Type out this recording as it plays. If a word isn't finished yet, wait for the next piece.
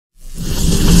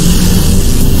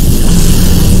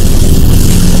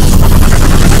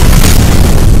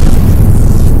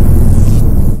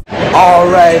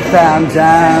Alright, fam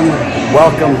jam,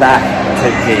 welcome back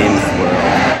to Games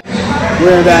World.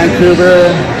 We're in Vancouver,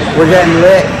 we're getting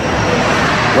lit,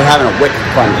 we're having a wicked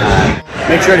fun time.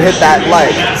 Make sure to hit that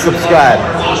like, subscribe,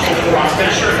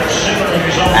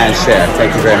 and share.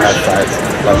 Thank you very much, guys.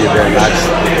 Love you very much.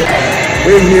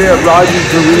 We're here at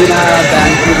Rogers Arena,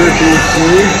 Vancouver,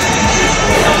 BC.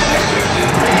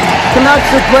 Canucks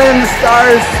are playing the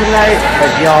Stars tonight.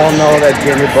 Like y'all know that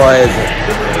Jimmy Boy is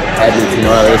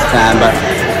Edmonton Oilers fan, but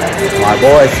my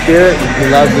boy Spirit, he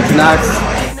loves the Canucks.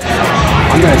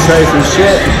 I'm gonna show you some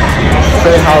shit,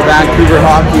 show you how Vancouver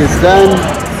hockey is done.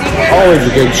 Always a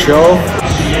good show.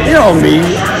 You know me,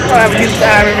 I have a good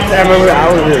time every time I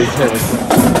was really pissed.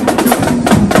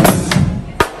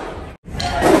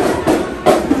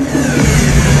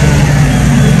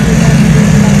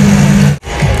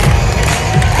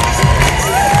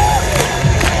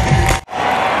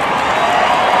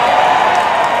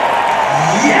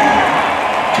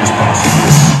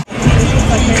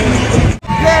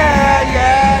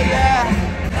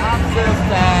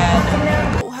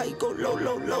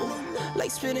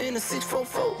 Spinning a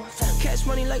 644, cash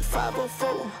money like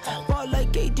 504, ball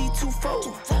like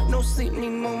AD24. No sleep, need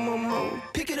more.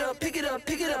 Pick it up, pick it up,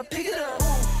 pick it up, pick it up.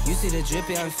 You see the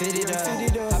drippy, I'm fitted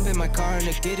up. Hop in my car and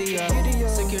the giddy up.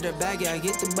 Secure the bag, yeah, I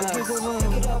get the bus.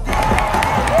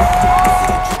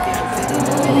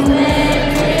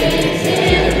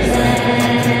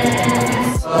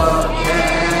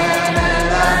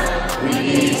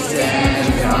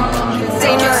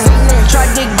 Try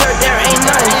to dig dirt, there ain't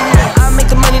none. Make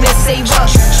the money that save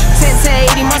up. 10 to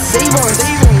 80, my save on.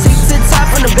 Take to the top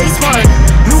on the base one.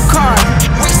 New car,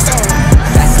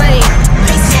 fast lane.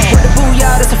 With the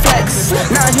booyah, that's a flex.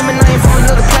 Not human, I ain't from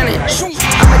another planet.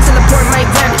 I'ma teleport,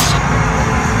 might vanish.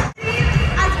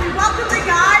 As we welcome the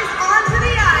guys onto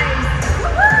the ice.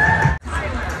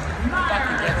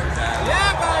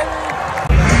 Yeah, buddy.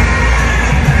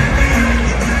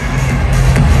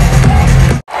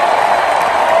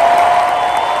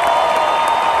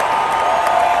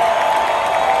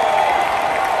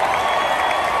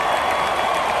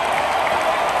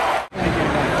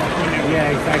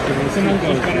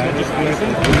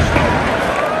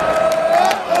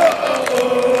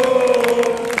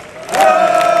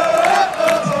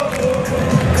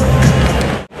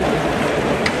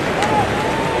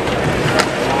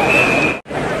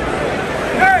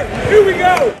 Here we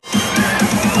go!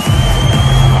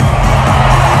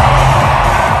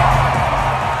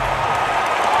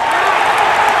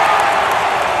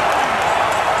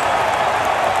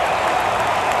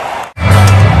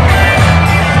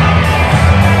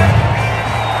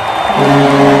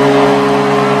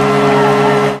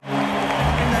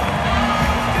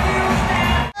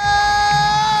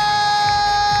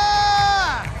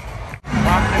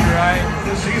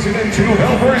 The season and two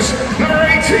helpers, number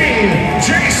 18,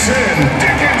 Jason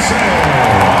Dickinson.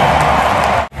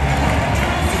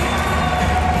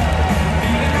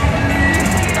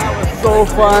 So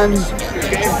fun.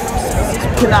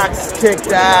 Canucks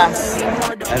kicked ass.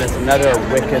 And it's another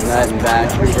wicked night in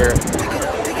Vancouver.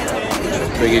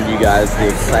 Just bringing you guys the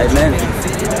excitement.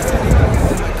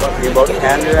 Talking about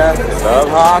Canada, they love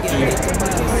hockey.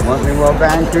 One thing about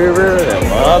Vancouver, they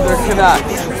love their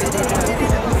Canucks.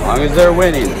 As long as they're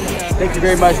winning. Thank you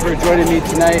very much for joining me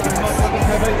tonight.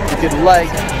 You could like,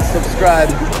 subscribe,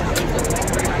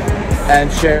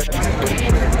 and share.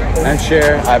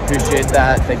 I appreciate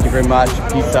that. Thank you very much.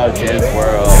 Peace out, James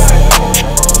World.